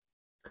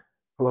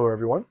Hello,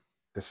 everyone.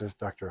 This is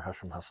Dr.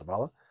 Hashem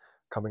Hasabala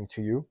coming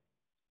to you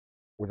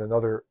with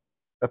another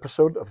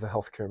episode of the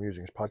Healthcare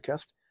Musings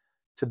podcast.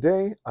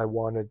 Today, I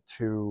wanted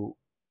to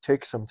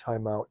take some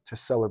time out to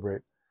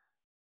celebrate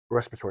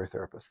respiratory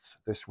therapists.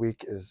 This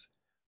week is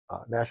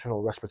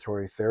National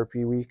Respiratory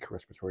Therapy Week,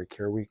 Respiratory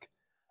Care Week,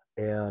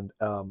 and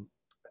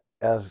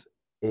as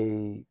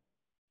a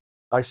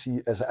as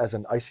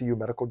an ICU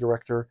medical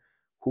director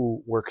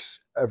who works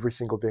every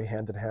single day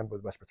hand in hand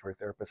with respiratory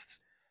therapists.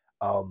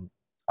 Um,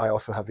 I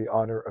also have the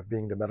honor of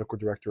being the medical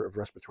director of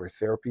respiratory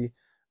therapy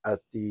at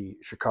the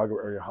Chicago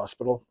area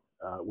hospital,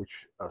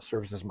 which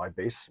serves as my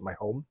base, my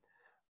home.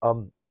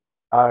 Um,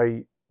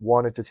 I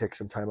wanted to take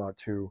some time out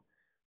to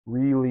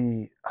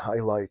really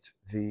highlight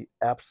the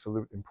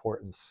absolute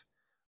importance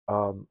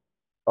um,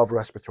 of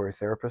respiratory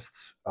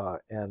therapists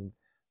and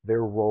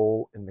their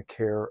role in the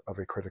care of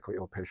a critically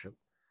ill patient.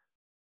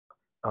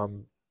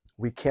 Um,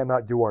 we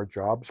cannot do our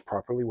jobs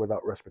properly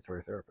without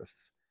respiratory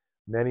therapists.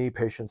 Many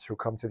patients who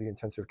come to the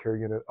intensive care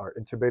unit are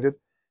intubated,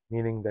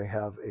 meaning they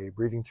have a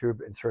breathing tube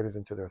inserted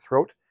into their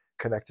throat,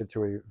 connected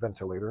to a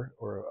ventilator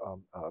or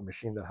a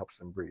machine that helps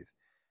them breathe.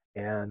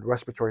 And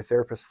respiratory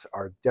therapists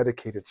are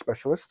dedicated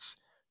specialists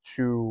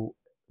to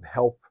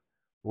help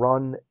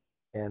run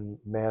and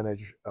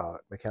manage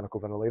mechanical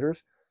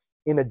ventilators,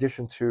 in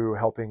addition to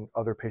helping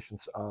other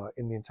patients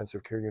in the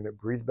intensive care unit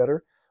breathe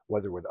better,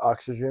 whether with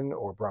oxygen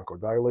or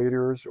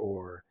bronchodilators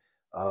or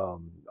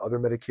other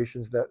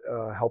medications that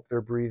help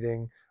their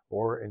breathing,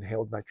 or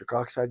inhaled nitric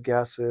oxide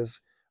gases,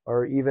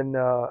 or even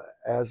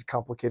as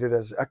complicated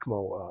as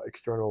ECMO,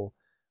 external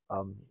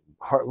um,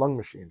 heart-lung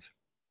machines.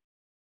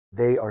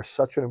 They are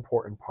such an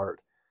important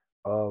part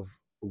of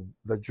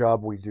the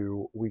job we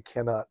do. We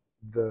cannot,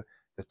 the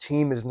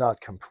team is not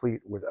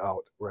complete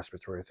without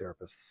respiratory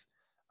therapists.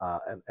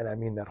 And I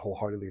mean that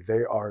wholeheartedly.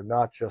 They are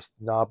not just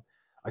knob.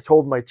 I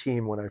told my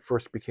team when I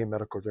first became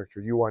medical director,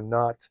 you are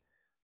not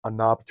a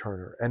knob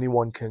turner.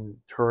 Anyone can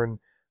turn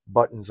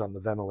buttons on the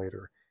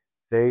ventilator.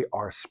 They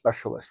are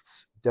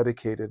specialists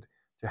dedicated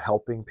to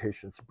helping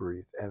patients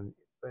breathe. And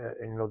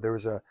you know, there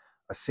was a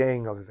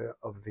saying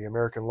of the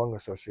American Lung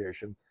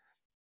Association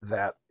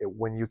that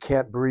when you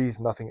can't breathe,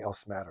 nothing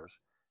else matters.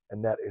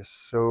 And that is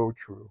so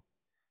true.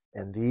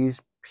 And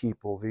these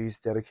people, these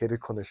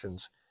dedicated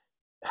clinicians,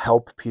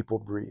 help people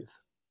breathe.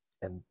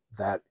 And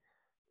that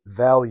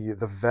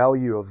the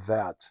value of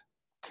that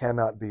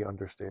cannot be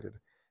understated.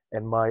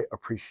 And my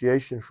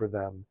appreciation for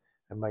them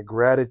and my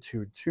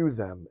gratitude to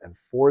them and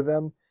for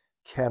them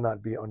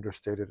cannot be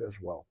understated as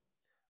well.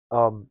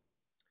 Um,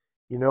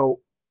 you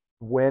know,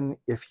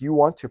 if you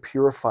want to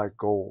purify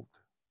gold,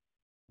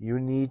 you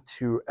need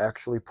to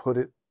actually put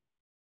it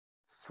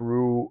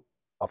through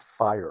a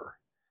fire,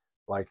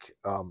 like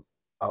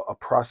a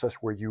process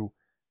where you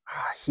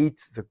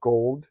heat the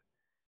gold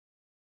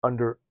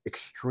under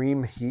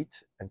extreme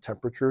heat and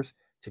temperatures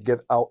to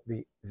get out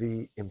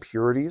the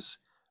impurities,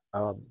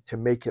 to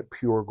make it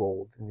pure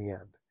gold in the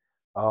end.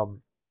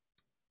 Um,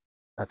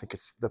 I think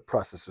the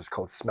process is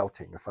called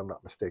smelting, if I'm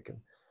not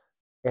mistaken.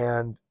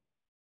 And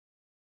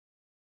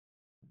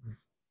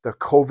the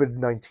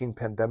COVID-19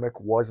 pandemic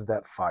was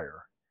that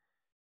fire.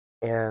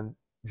 And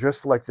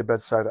just like the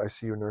bedside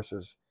ICU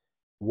nurses,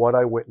 what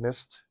I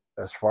witnessed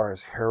as far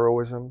as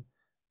heroism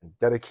and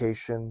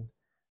dedication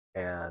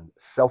and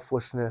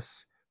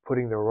selflessness,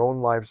 putting their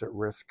own lives at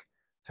risk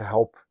to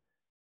help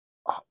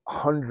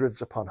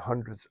hundreds upon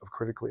hundreds of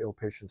critically ill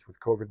patients with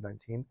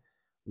COVID-19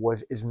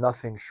 is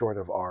nothing short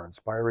of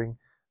awe-inspiring,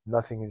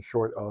 nothing in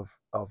short of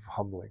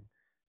humbling.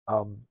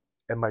 Um,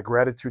 and my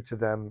gratitude to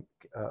them,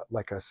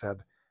 like I said,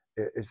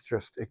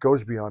 it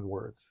goes beyond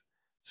words.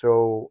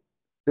 So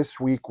this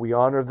week we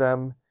honor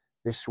them.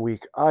 This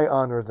week I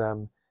honor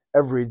them.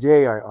 Every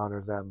day I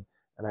honor them.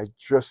 And I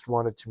just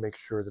wanted to make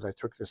sure that I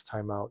took this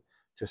time out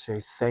to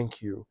say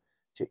thank you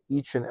to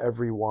each and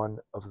every one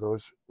of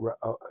those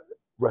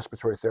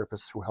respiratory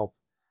therapists who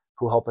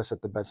help us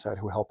at the bedside,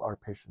 who help our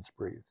patients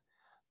breathe.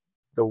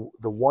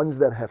 The ones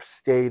that have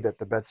stayed at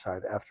the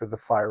bedside after the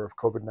fire of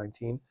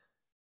COVID-19,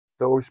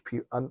 those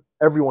people,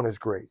 everyone is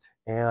great,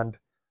 and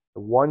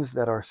the ones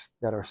that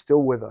are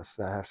still with us,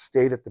 that have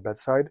stayed at the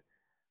bedside,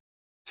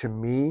 to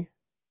me,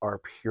 are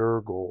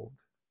pure gold,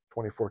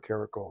 24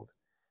 karat gold,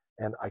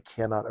 and I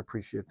cannot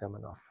appreciate them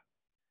enough.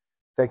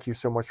 Thank you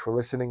so much for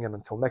listening, and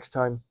until next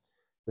time,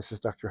 this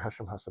is Dr.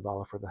 Hashem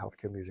Hasabala for the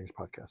Healthcare Musings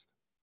podcast.